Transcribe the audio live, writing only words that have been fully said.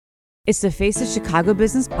It's the Face of Chicago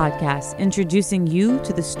Business podcast, introducing you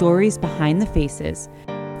to the stories behind the faces,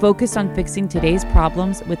 focused on fixing today's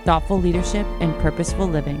problems with thoughtful leadership and purposeful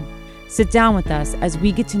living. Sit down with us as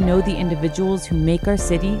we get to know the individuals who make our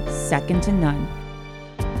city second to none.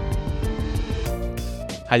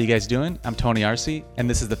 How you guys doing? I'm Tony Arce, and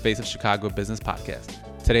this is the Face of Chicago Business podcast.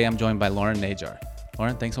 Today I'm joined by Lauren Najar.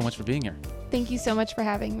 Lauren, thanks so much for being here. Thank you so much for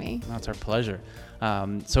having me. Oh, it's our pleasure.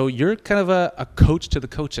 So you're kind of a coach to the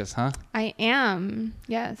coaches, huh? I am,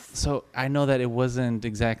 yes. So I know that it wasn't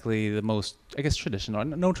exactly the most, I guess, traditional.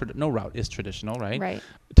 No route is traditional, right? Right.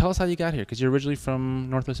 Tell us how you got here, because you're originally from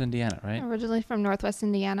Northwest Indiana, right? Originally from Northwest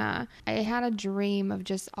Indiana. I had a dream of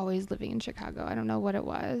just always living in Chicago. I don't know what it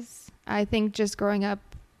was. I think just growing up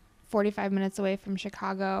 45 minutes away from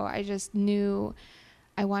Chicago, I just knew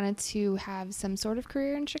I wanted to have some sort of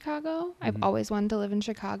career in Chicago. I've always wanted to live in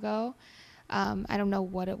Chicago. I don't know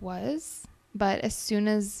what it was, but as soon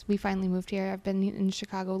as we finally moved here, I've been in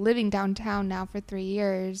Chicago, living downtown now for 3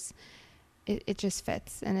 years. It just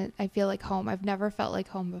fits, and I feel like home. I've never felt like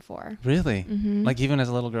home before. Really? Mm-hmm. Like even as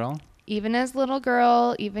a little girl? Even as a little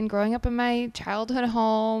girl, even growing up in my childhood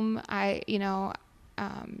home,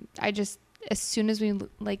 as soon as we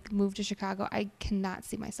moved to Chicago, I cannot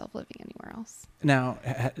see myself living anywhere else. Now,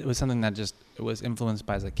 it was something that just was influenced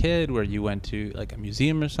by as a kid, where you went to like a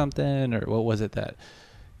museum or something, or what was it that,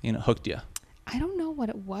 hooked you? I don't know what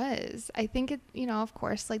it was. I think it, of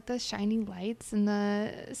course, like the shiny lights and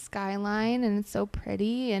the skyline, and it's so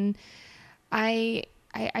pretty. And I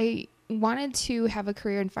wanted to have a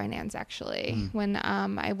career in finance, actually. When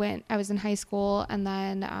I was in high school, and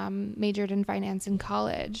then majored in finance in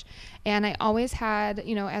college. And I always had,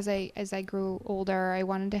 as I grew older, I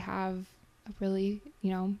wanted to have a really,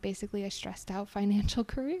 basically a stressed out financial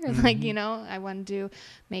career. I wanted to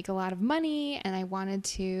make a lot of money, and I wanted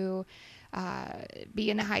to be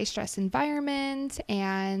in a high stress environment.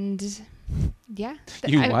 And yeah,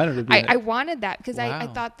 I wanted that because I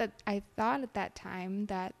thought at that time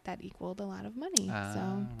that equaled a lot of money.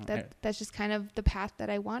 So that's just kind of the path that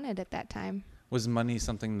I wanted at that time. Was money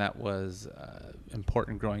something that was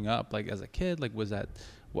important growing up, like as a kid? Like, was that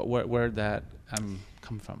where did that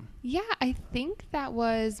come from? Yeah, I think that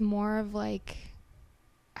was more of like,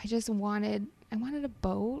 I wanted a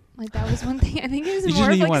boat. Like, that was one thing. I think it was more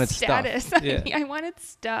of like status. Yeah. I wanted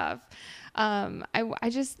stuff. I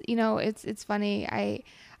just, it's funny. I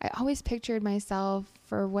always pictured myself,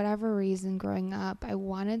 for whatever reason growing up, I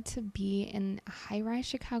wanted to be in a high-rise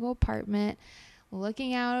Chicago apartment,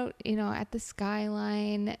 looking out, at the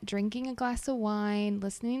skyline, drinking a glass of wine,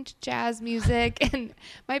 listening to jazz music. And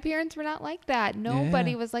my parents were not like that.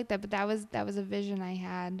 Nobody was like that, but that was a vision I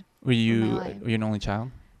had. Were you an only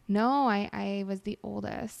child? No, I was the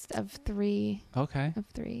oldest of three. Okay. Of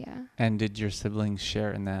three, yeah. And did your siblings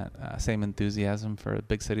share in that same enthusiasm for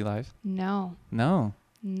big city life? No.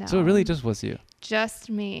 So it really just was you? Just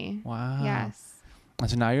me. Wow. Yes. And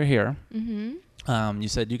so now you're here. Mm-hmm. You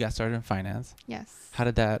said you got started in finance. Yes. How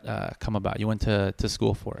did that come about? You went to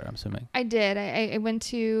school for it, I'm assuming. I did. I went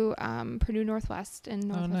to Purdue Northwest in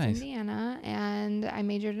Northwest Indiana, and I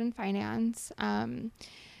majored in finance. I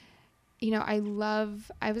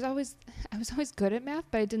was always good at math,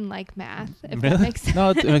 but I didn't like math, if that makes sense. No,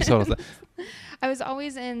 it makes total sense. I was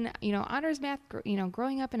always in, honors math,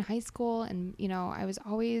 growing up in high school, and, I was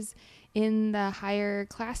always in the higher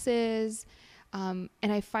classes. And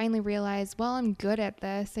I finally realized, well, I'm good at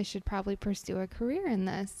this. I should probably pursue a career in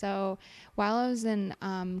this. So while I was in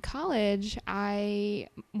college,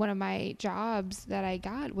 one of my jobs that I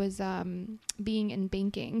got was being in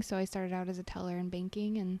banking. So I started out as a teller in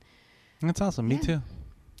banking, and that's awesome. Me too.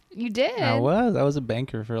 You did? I was a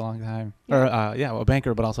banker for a long time. Yeah. A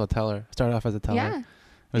banker, but also a teller. Started off as a teller. Yeah. It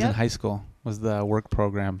was in high school. It was the work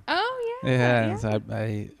program. Oh, yeah. Yeah. So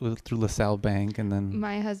I was through LaSalle Bank, and then...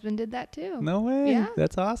 My husband did that too. No way. Yeah.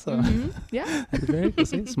 That's awesome. Mm-hmm. Yeah. That's very cool.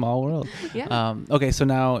 See, small world. Yeah. Okay, so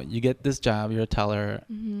now you get this job. You're a teller.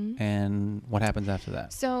 Mm-hmm. And what happens after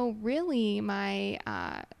that? So really, my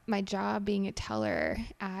job being a teller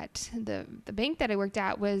at the bank that I worked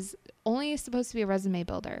at was only supposed to be a resume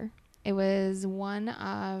builder. It was one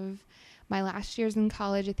of my last years in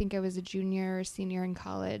college. I think I was a junior or senior in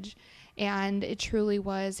college. And it truly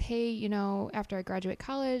was, hey, after I graduate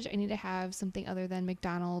college, I need to have something other than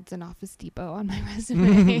McDonald's and Office Depot on my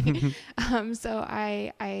resume. So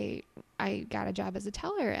I got a job as a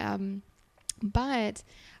teller. But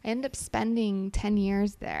I ended up spending 10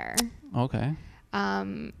 years there. Okay.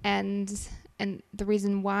 And the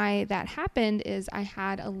reason why that happened is I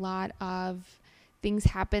had a lot of things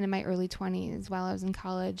happen in my early 20s while I was in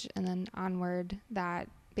college, and then onward, that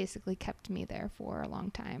basically kept me there for a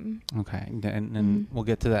long time. Okay. And we'll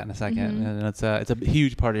get to that in a second. And it's a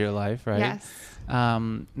huge part of your life, right? Yes.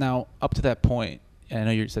 Now, up to that point, I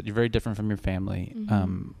know you said you're very different from your family.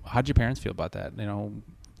 How'd your parents feel about that? I'm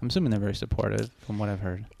assuming they're very supportive from what I've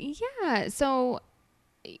heard. Yeah. So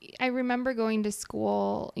I remember going to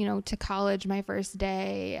school, to college my first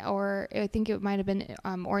day, or I think it might have been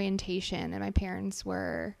orientation, and my parents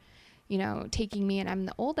were, taking me, and I'm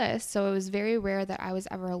the oldest. So it was very rare that I was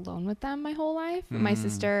ever alone with them my whole life. My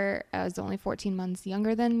sister was only 14 months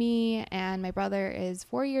younger than me, and my brother is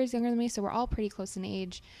 4 years younger than me. So we're all pretty close in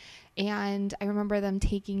age. And I remember them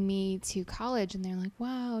taking me to college, and they're like,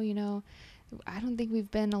 wow, I don't think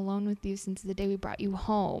we've been alone with you since the day we brought you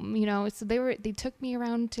home, so they took me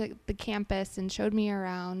around to the campus and showed me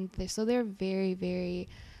around. So they're very, very,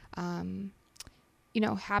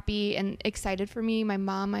 happy and excited for me. My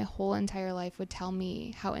mom, my whole entire life, would tell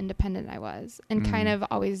me how independent I was, and kind of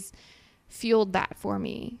always fueled that for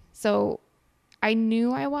me. So I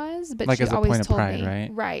knew I was, but like she always told me,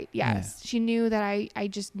 right? Yes. Yeah. She knew that I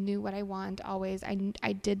just knew what I want always.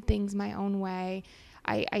 I did things my own way.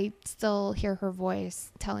 I still hear her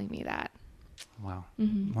voice telling me that. Wow.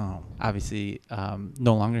 Wow. Obviously,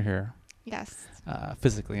 no longer here. Yes.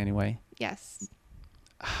 Physically anyway. Yes.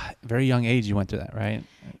 Very young age you went through that, right?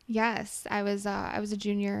 Yes. I was a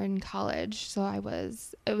junior in college. So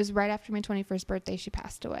it was right after my 21st birthday, she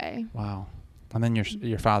passed away. Wow. And then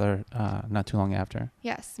your father, not too long after.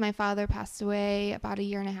 Yes, my father passed away about a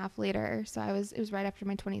year and a half later. So it was right after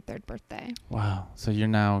my 23rd birthday. Wow. So you're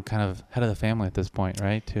now kind of head of the family at this point,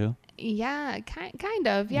 right? Too. Yeah, kind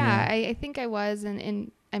of. Yeah. I think I was,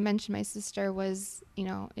 and I mentioned my sister was,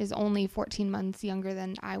 is only 14 months younger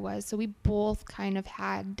than I was. So we both kind of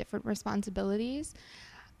had different responsibilities.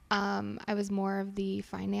 I was more of the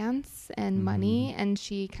finance and money, and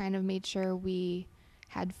she kind of made sure we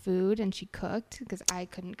had food, and she cooked because I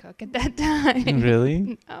couldn't cook at that time.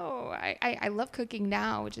 Really? No, I love cooking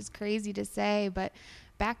now, which is crazy to say, but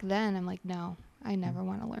back then I'm like, no, I never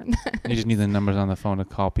want to learn that. You just need the numbers on the phone to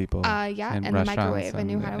call people. Yeah, and the microwave. I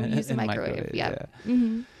knew how to use the microwave. Yeah.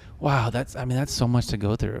 Mm-hmm. Wow, that's so much to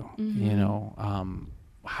go through.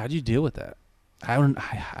 How do you deal with that? I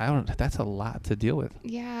don't. That's a lot to deal with.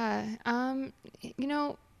 Yeah.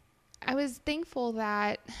 I was thankful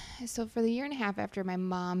that, so for the year and a half after my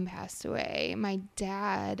mom passed away, my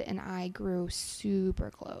dad and I grew super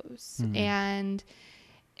close. And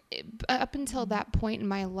up until that point in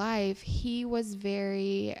my life, he was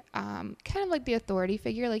very kind of like the authority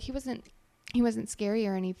figure. Like he wasn't scary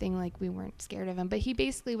or anything, like we weren't scared of him, but he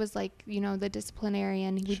basically was like, the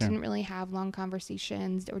disciplinarian. We didn't really have long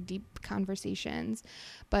conversations or deep conversations,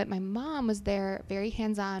 but my mom was there very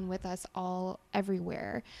hands-on with us all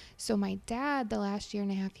everywhere. So my dad, the last year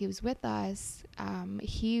and a half he was with us,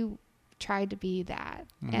 he tried to be that,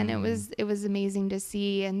 and it was amazing to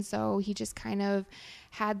see. And so he just kind of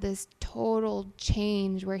had this total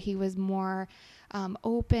change where he was more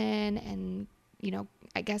open and,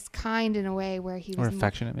 I guess kind in a way, where he was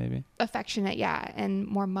affectionate, maybe affectionate. Yeah. And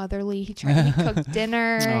more motherly. He cooked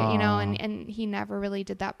dinner, and he never really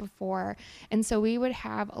did that before. And so we would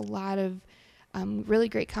have a lot of really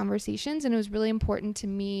great conversations. And it was really important to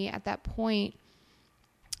me at that point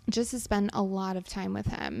just to spend a lot of time with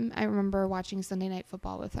him. I remember watching Sunday Night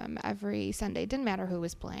Football with him every Sunday. It didn't matter who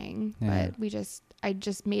was playing, but I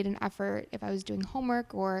just made an effort. If I was doing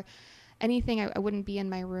homework or anything, I wouldn't be in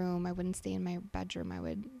my room. I wouldn't stay in my bedroom. I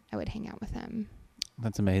would hang out with him.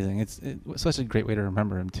 That's amazing. It's such a great way to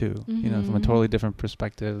remember him too. From a totally different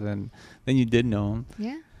perspective than you did know him.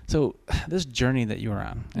 Yeah. So this journey that you were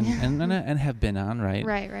on and have been on, right?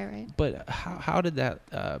 Right. But how did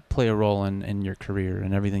that play a role in your career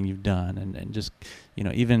and everything you've done, and just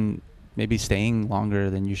even maybe staying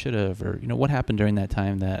longer than you should have, or what happened during that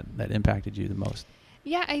time that impacted you the most?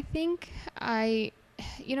 Yeah, I think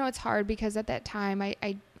it's hard because at that time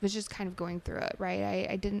I was just kind of going through it, right?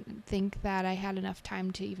 I didn't think that I had enough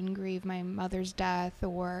time to even grieve my mother's death,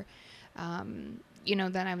 or,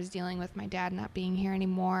 then I was dealing with my dad not being here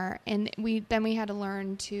anymore. And we had to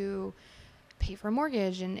learn to pay for a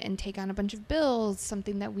mortgage and take on a bunch of bills,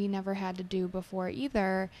 something that we never had to do before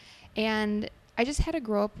either. And I just had to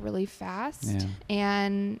grow up really fast. Yeah.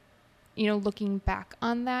 And, looking back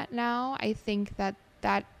on that now, I think that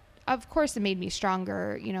of course it made me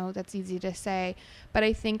stronger, that's easy to say, but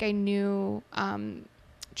I think I knew,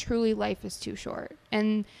 truly life is too short.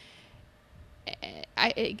 And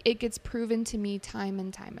it gets proven to me time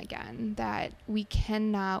and time again that we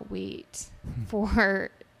cannot wait for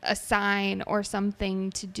a sign or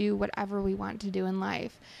something to do whatever we want to do in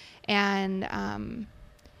life. And,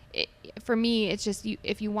 for me, it's just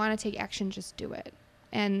if you want to take action, just do it.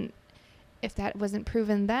 And if that wasn't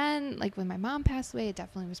proven then, like when my mom passed away, it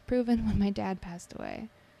definitely was proven when my dad passed away.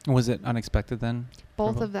 Was it unexpected then?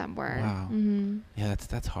 Both of them were. Wow. Mm-hmm. Yeah,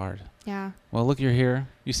 that's hard. Yeah. Well, look, you're here.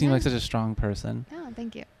 You seem like such a strong person. Oh,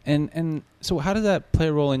 thank you. And so how does that play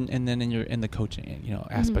a role in the coaching,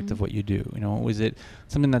 aspect of what you do? Was it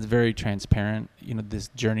something that's very transparent, this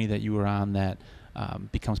journey that you were on that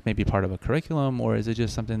becomes maybe part of a curriculum, or is it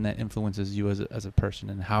just something that influences you as a person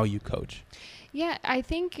and how you coach? Yeah, I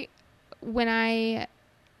think when I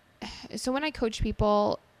coach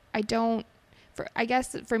people,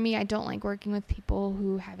 for me, I don't like working with people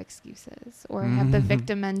who have excuses or have the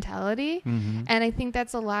victim mentality. Mm-hmm. And I think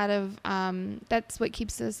that's a lot of, that's what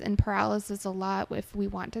keeps us in paralysis a lot if we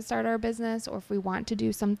want to start our business or if we want to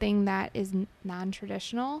do something that is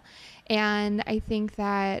non-traditional. And I think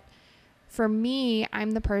that for me,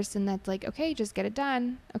 I'm the person that's like, okay, just get it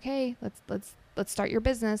done. Okay, let's start your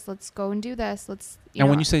business. Let's go and do this.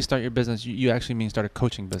 When you say start your business, you actually mean start a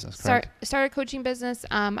coaching business, correct? Start a coaching business.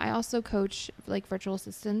 I also coach like virtual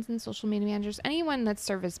assistants and social media managers, anyone that's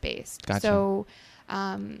service-based. Gotcha. So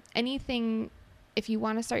anything, if you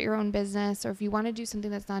want to start your own business or if you want to do something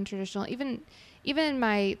that's non-traditional, even in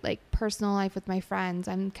my like personal life with my friends,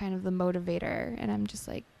 I'm kind of the motivator and I'm just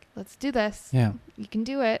like, let's do this. Yeah. You can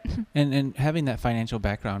do it. And having that financial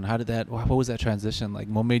background, what was that transition like?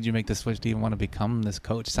 What made you make the switch to even want to become this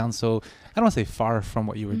coach? Sounds so, I don't want to say far from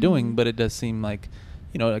what you were doing, but it does seem like,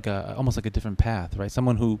 like almost like a different path, right?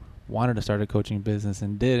 Someone who wanted to start a coaching business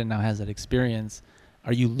and did, and now has that experience.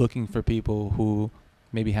 Are you looking for people who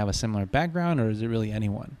maybe have a similar background, or is it really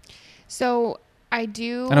anyone? So I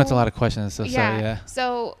do. I know it's a lot of questions, so sorry. Yeah.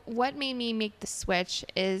 So what made me make the switch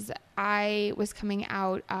is I was coming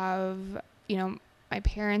out of, my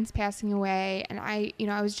parents passing away, and I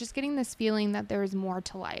was just getting this feeling that there was more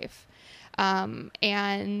to life.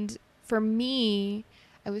 And for me,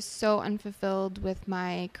 I was so unfulfilled with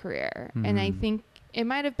my career. Mm-hmm. And I think it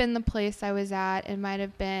might have been the place I was at. It might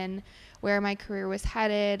have been where my career was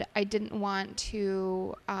headed. I didn't want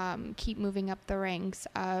to keep moving up the ranks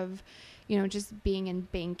of, just being in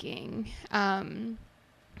banking. And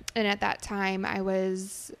at that time I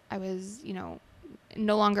was,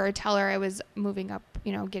 no longer a teller. I was moving up,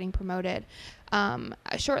 getting promoted.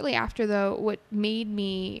 Shortly after though, what made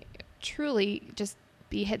me truly just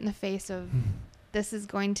be hit in the face of this is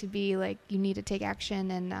going to be like, you need to take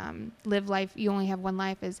action and live life. You only have one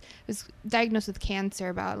life. Was diagnosed with cancer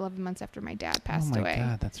about 11 months after my dad passed away. Oh my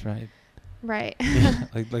God, that's right. Right.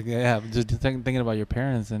 Yeah, just thinking about your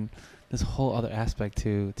parents and this whole other aspect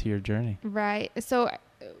to your journey. Right. So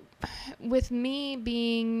with me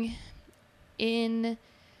being in,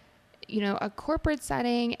 a corporate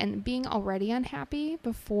setting and being already unhappy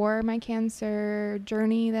before my cancer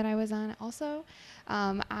journey that I was on also,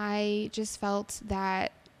 I just felt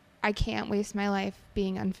that I can't waste my life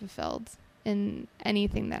being unfulfilled in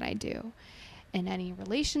anything that I do, in any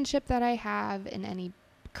relationship that I have, in any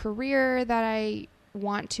career that I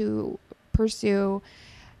want to pursue.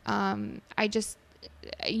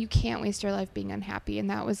 You can't waste your life being unhappy. And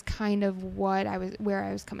that was kind of where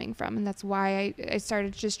I was coming from. And that's why I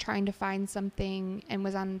started just trying to find something and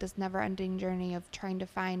was on this never ending journey of trying to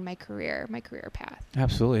find my career path.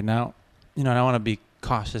 Absolutely. Now, I want to be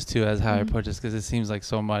cautious too as how I approach this, because it seems like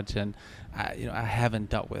so much. And I haven't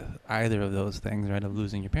dealt with either of those things, right? Of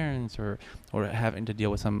losing your parents or having to deal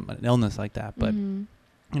with an illness like that. But,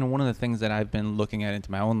 one of the things that I've been looking at into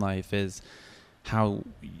my own life is how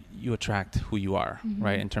you attract who you are,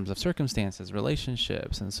 right? In terms of circumstances,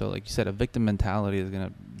 relationships. And so, like you said, a victim mentality is going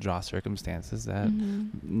to draw circumstances that,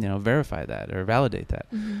 verify that or validate that.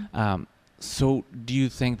 So do you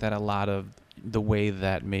think that a lot of the way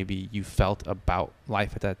that maybe you felt about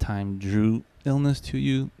life at that time drew illness to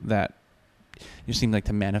you, that you seem like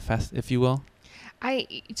to manifest, if you will?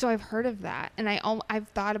 So I've heard of that, and I've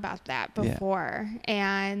thought about that before. Yeah.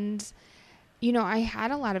 And I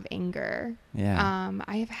had a lot of anger. Yeah.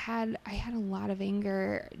 I had a lot of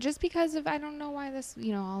anger just because of, I don't know why this,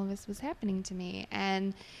 all of this was happening to me.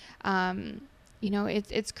 And,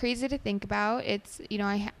 it's crazy to think about. It's,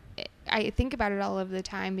 I think about it all of the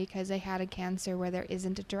time because I had a cancer where there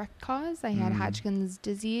isn't a direct cause. I had Hodgkin's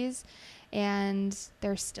disease, and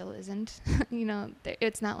there still isn't.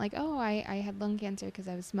 It's not like, oh, I had lung cancer because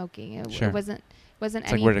I was smoking. It wasn't it's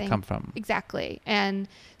anything. Like, where did it come from? Exactly. And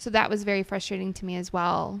so that was very frustrating to me as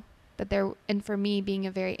well. And for me, being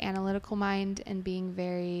a very analytical mind and being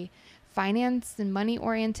very finance and money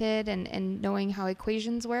oriented and knowing how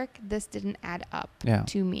equations work, this didn't add up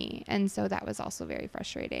to me. And so that was also very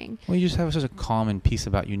frustrating. Well, you just have such a calm and peace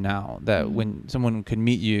about you now that when someone could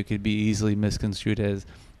meet you, it could be easily misconstrued as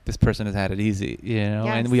this person has had it easy, you know,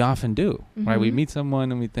 and we often do, right? We meet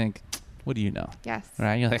someone and we think, what do you know? Yes.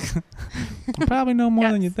 Right? You're like, I probably know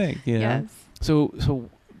more than you think, you know? So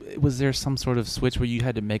was there some sort of switch where you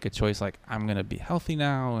had to make a choice, like, I'm going to be healthy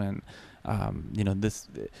now and, you know, this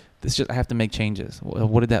just, I have to make changes.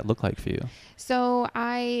 What did that look like for you? So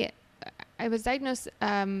I was diagnosed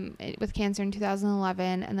with cancer in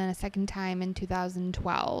 2011 and then a second time in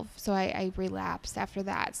 2012. So I relapsed after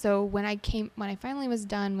that. So when I finally was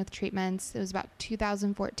done with treatments, it was about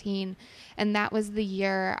 2014. And that was the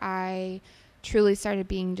year I truly started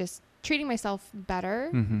treating myself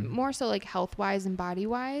better, more so like health wise and body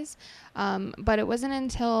wise. But it wasn't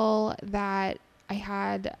until that I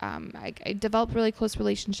had, I developed really close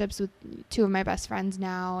relationships with two of my best friends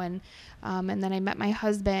now. And then I met my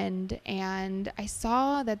husband and I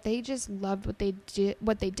saw that they just loved what they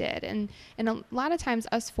did. And a lot of times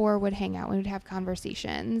us four would hang out, we would have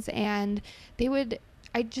conversations and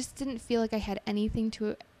I just didn't feel like I had anything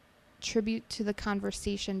to attribute to the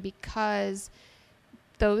conversation because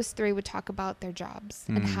those three would talk about their jobs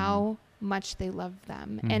and how much they love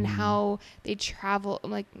them and how they travel.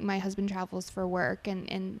 Like my husband travels for work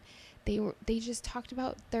and they just talked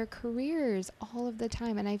about their careers all of the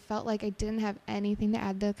time. And I felt like I didn't have anything to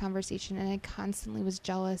add to the conversation. And I constantly was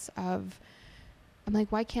jealous I'm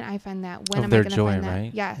like, why can't I find that? When am I going to find that?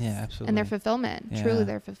 Right? Yes. Yeah, absolutely. And their fulfillment, truly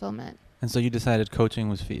their fulfillment. And so you decided coaching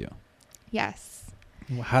was for you. Yes.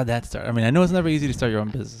 How'd that start? I mean, I know it's never easy to start your own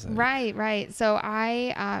business. Right. So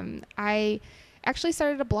I actually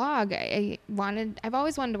started a blog. I've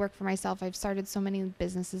always wanted to work for myself. I've started so many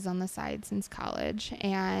businesses on the side since college.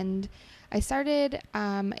 And I started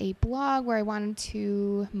a blog where I wanted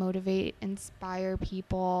to motivate, inspire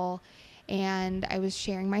people. And I was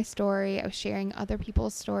sharing my story. I was sharing other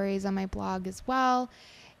people's stories on my blog as well.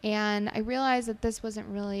 And I realized that this wasn't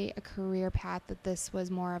really a career path, that this was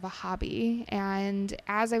more of a hobby. And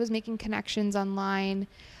as I was making connections online,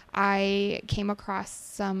 I came across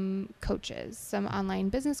some coaches, some online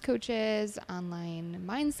business coaches, online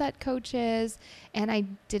mindset coaches, and I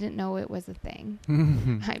didn't know it was a thing.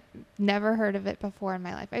 I've never heard of it before in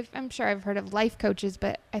my life. I'm sure I've heard of life coaches,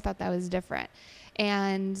 but I thought that was different.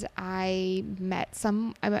 And I met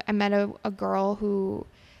a girl who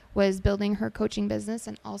was building her coaching business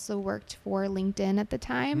and also worked for LinkedIn at the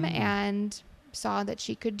time and saw that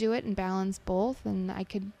she could do it and balance both, and I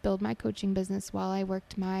could build my coaching business while I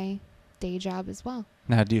worked my day job as well.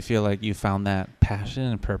 Now, do you feel like you found that passion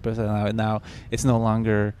and purpose and now it's no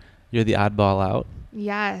longer you're the oddball out?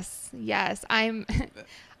 Yes.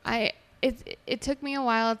 It took me a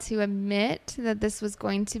while to admit that this was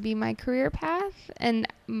going to be my career path. And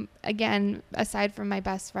again, aside from my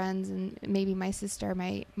best friends and maybe my sister,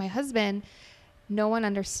 my husband, no one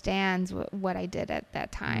understands what I did at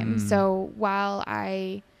that time. So while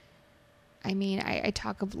I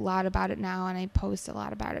talk a lot about it now and I post a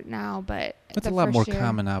lot about it now, but it's a lot more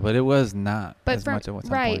common now, but it was not as much at one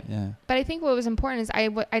point. Yeah. But I think what was important is I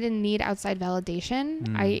didn't need outside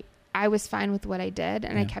validation. I was fine with what I did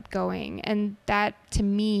and I kept going. And that to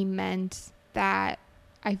me meant that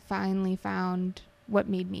I finally found what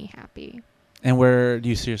made me happy. And where do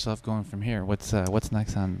you see yourself going from here? What's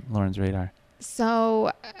next on Lauren's radar?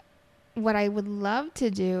 So what I would love to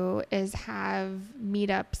do is have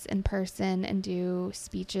meetups in person and do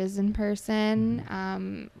speeches in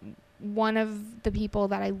person. One of the people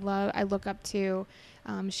that I look up to,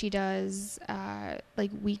 she does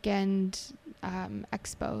like weekend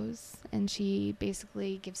expos, and she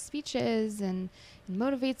basically gives speeches and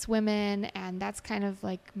motivates women, and that's kind of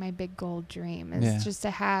like my big goal dream is just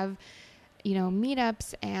to have,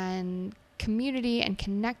 meetups and community and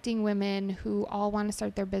connecting women who all want to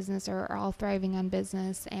start their business or are all thriving on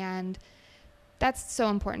business. And that's so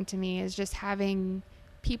important to me, is just having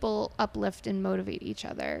people uplift and motivate each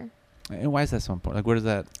other. And why is that so important? Like, where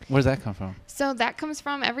does that come from? So that comes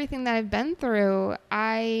from everything that I've been through.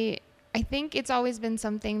 I think it's always been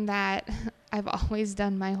something that I've always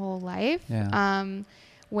done my whole life.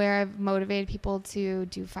 Where I've motivated people to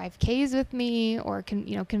do 5Ks with me or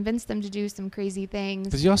convince them to do some crazy things.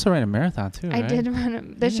 Because you also ran a marathon too, right? I did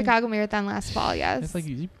run the Chicago Marathon last fall, yes. It's like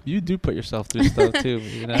you do put yourself through stuff too,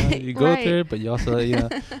 You go through it, but you also, you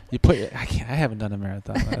put I haven't done a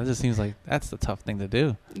marathon. It just seems like that's the tough thing to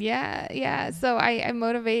do. Yeah. So I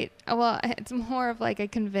motivate, well, it's more of like I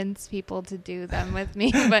convince people to do them with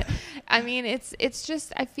me. But I mean, it's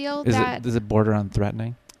just, I feel does it border on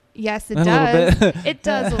threatening? Yes, it A does. little bit. It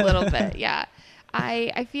does a little bit. Yeah.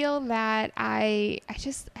 I feel that I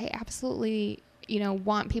absolutely,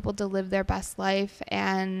 want people to live their best life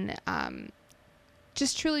and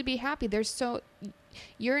just truly be happy.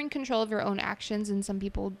 You're in control of your own actions, and some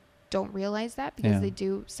people don't realize that because they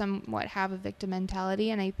do somewhat have a victim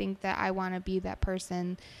mentality. And I think that I want to be that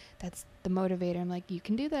person that's the motivator. I'm like, you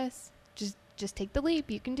can do this. Just take the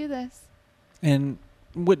leap. You can do this. And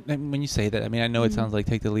when you say that, I mean, I know it sounds like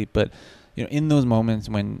take the leap, but in those moments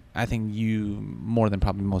when I think you more than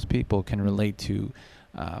probably most people can relate to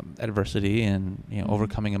adversity and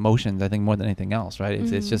overcoming emotions, I think more than anything else, right?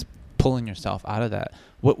 It's just pulling yourself out of that.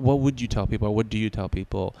 What would you tell people, or what do you tell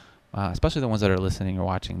people, especially the ones that are listening or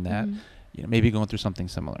watching that, maybe going through something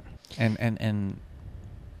similar, and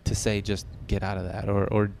to say just get out of that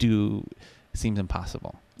or do seems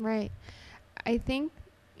impossible. Right. I think,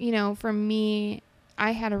 for me,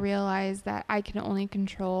 I had to realize that I can only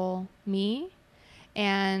control me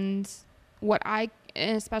and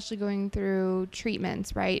especially going through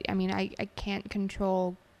treatments, right? I mean, I can't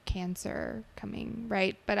control cancer coming,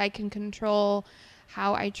 right? But I can control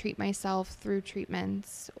how I treat myself through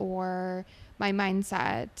treatments, or my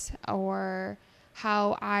mindset, or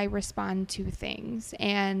how I respond to things.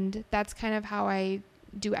 And that's kind of how I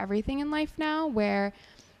do everything in life now, where,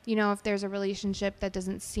 if there's a relationship that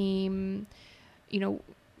doesn't seem,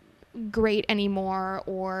 great anymore,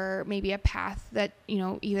 or maybe a path that,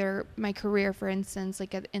 either my career, for instance,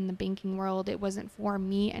 like in the banking world, it wasn't for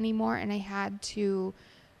me anymore. And I had to,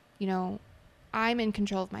 I'm in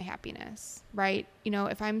control of my happiness, right?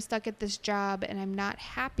 If I'm stuck at this job and I'm not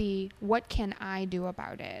happy, what can I do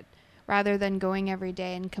about it? Rather than going every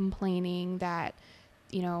day and complaining that,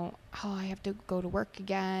 oh, I have to go to work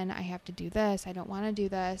again. I have to do this. I don't want to do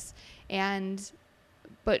this.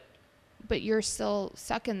 But you're still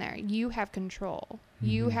stuck in there. You have control.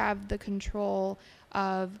 You have the control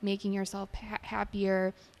of making yourself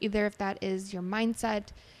happier, either if that is your mindset,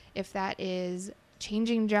 if that is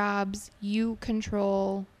changing jobs. You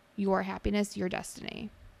control your happiness, your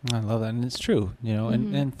destiny. I love that. And it's true,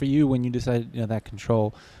 and for you, when you decide, that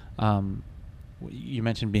control, you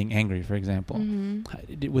mentioned being angry, for example.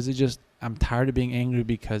 Was it just, I'm tired of being angry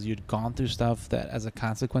because you'd gone through stuff that as a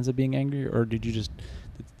consequence of being angry, or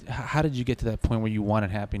how did you get to that point where you wanted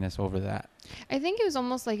happiness over that? I think it was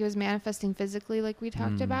almost like it was manifesting physically, like we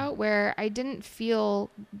talked about, where I didn't feel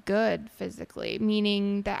good physically,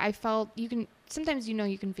 meaning that I felt sometimes,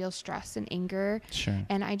 you can feel stress and anger. Sure.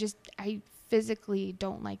 And I physically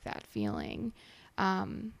don't like that feeling.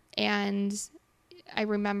 And I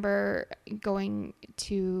remember going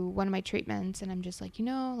to one of my treatments, and I'm just like,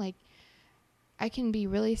 I can be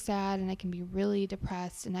really sad and I can be really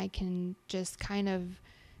depressed, and I can just kind of,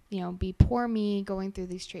 be poor me going through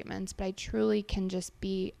these treatments, but I truly can just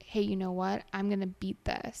be, hey, you know what? I'm going to beat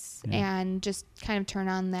this, and just kind of turn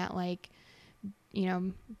on that, like,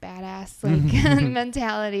 badass, like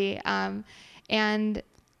mentality. And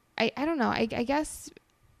I don't know, I guess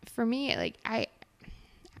for me, like,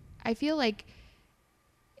 I feel like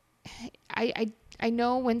I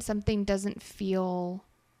know when something doesn't feel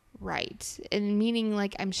right, and meaning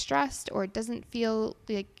like I'm stressed or it doesn't feel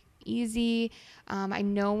like easy. I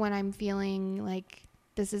know when I'm feeling like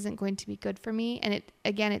this isn't going to be good for me. And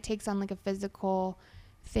it takes on like a physical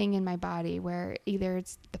thing in my body where either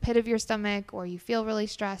it's the pit of your stomach or you feel really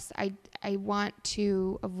stressed. I want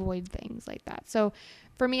to avoid things like that. So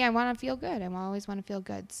for me, I want to feel good. I always want to feel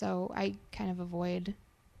good. So I kind of avoid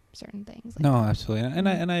certain things. Like that. Absolutely.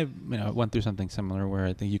 And I went through something similar where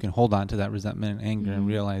I think you can hold on to that resentment and anger and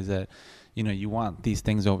realize that, you want these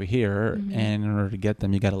things over here, and in order to get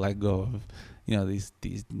them, you got to let go of, these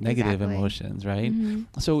negative emotions, right?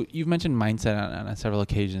 So you've mentioned mindset on several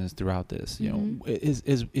occasions throughout this.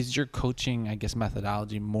 Is your coaching, I guess,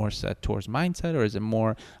 methodology more set towards mindset, or is it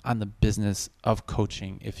more on the business of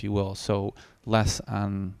coaching, if you will? So less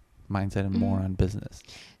on mindset and more on business.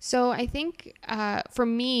 So I think for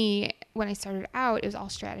me, when I started out, it was all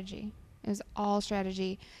strategy.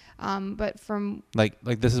 But from like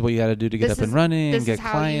this is what you got to do to get up and running, get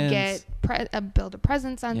clients. This is how you get build a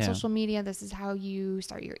presence on social media. This is how you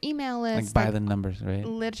start your email list. Like by the numbers, right?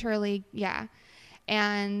 Literally, yeah.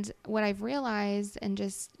 And what I've realized, and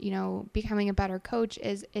just becoming a better coach,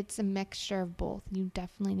 is it's a mixture of both. You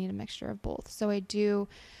definitely need a mixture of both. So I do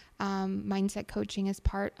mindset coaching as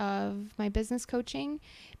part of my business coaching,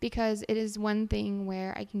 because it is one thing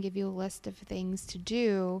where I can give you a list of things to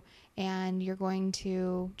do and you're going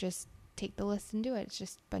to just take the list and do it. It's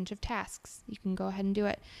just a bunch of tasks. You can go ahead and do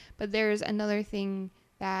it. But there's another thing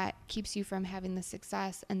that keeps you from having the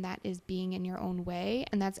success, and that is being in your own way.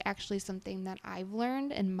 And that's actually something that I've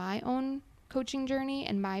learned in my own coaching journey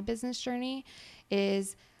and my business journey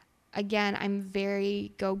is, again, I'm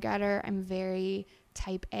very go-getter. I'm very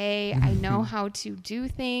type A. I know how to do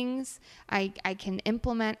things. I can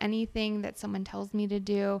implement anything that someone tells me to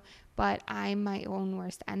do, but I'm my own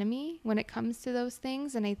worst enemy when it comes to those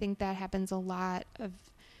things. And I think that happens a lot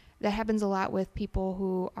with people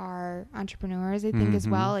who are entrepreneurs, I think, as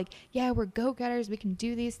well. Like, yeah, we're go-getters. We can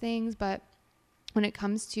do these things. But when it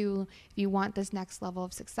comes to, if you want this next level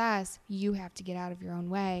of success, you have to get out of your own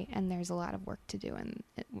way. And there's a lot of work to do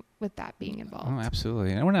with that being involved. Oh,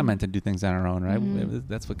 absolutely. And we're not meant to do things on our own, right?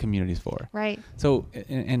 That's what community's for. Right. So,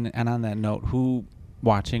 and on that note, who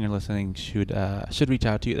watching or listening should reach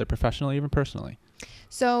out to you, either professionally or even personally?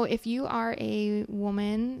 So if you are a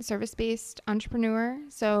woman, service-based entrepreneur,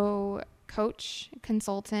 so coach,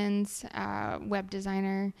 consultant, web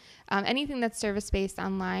designer, anything that's service-based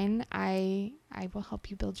online, I will help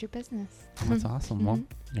you build your business. That's awesome. Well,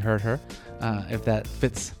 you heard her. If that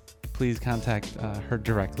fits, please contact her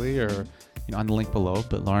directly or on the link below.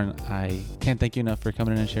 But Lauren, I can't thank you enough for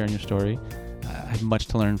coming in and sharing your story. I have much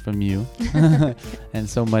to learn from you and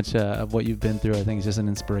so much of what you've been through. I think is just an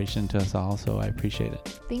inspiration to us all. So I appreciate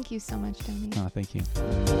it. Thank you so much, Tony. Thank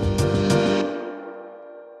you.